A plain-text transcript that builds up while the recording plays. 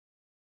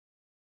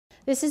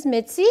This is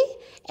Mitzi,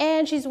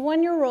 and she's a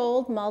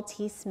 1-year-old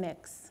Maltese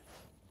mix.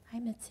 Hi,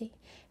 Mitzi.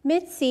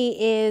 Mitzi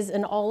is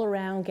an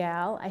all-around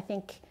gal. I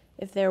think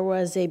if there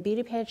was a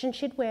beauty pageant,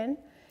 she'd win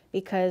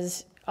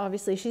because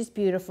obviously she's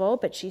beautiful,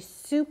 but she's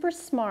super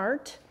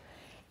smart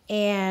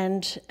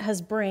and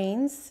has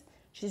brains.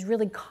 She's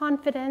really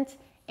confident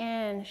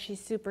and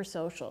she's super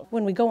social.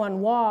 When we go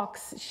on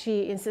walks,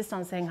 she insists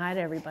on saying hi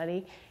to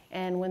everybody.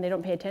 And when they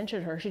don't pay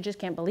attention to her, she just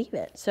can't believe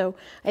it. So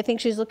I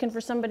think she's looking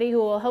for somebody who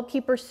will help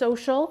keep her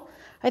social.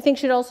 I think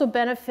she'd also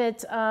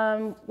benefit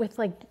with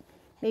like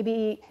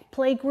maybe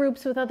play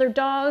groups with other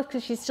dogs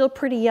because she's still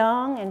pretty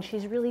young and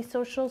she's really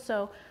social.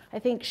 So I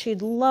think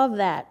she'd love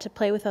that, to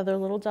play with other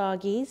little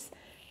doggies.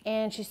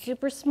 And she's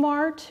super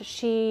smart.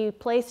 She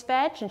plays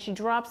fetch and she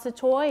drops a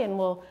toy and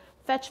will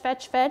fetch,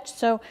 fetch, fetch.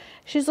 So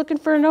she's looking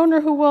for an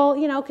owner who will,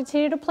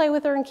 continue to play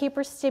with her and keep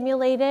her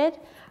stimulated.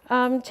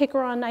 Take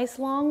her on nice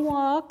long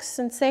walks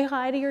and say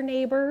hi to your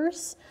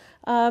neighbors.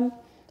 So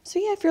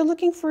yeah, if you're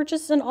looking for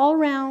just an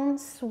all-round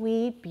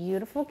sweet,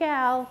 beautiful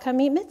gal, come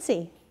meet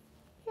Mitzi.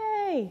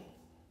 Yay!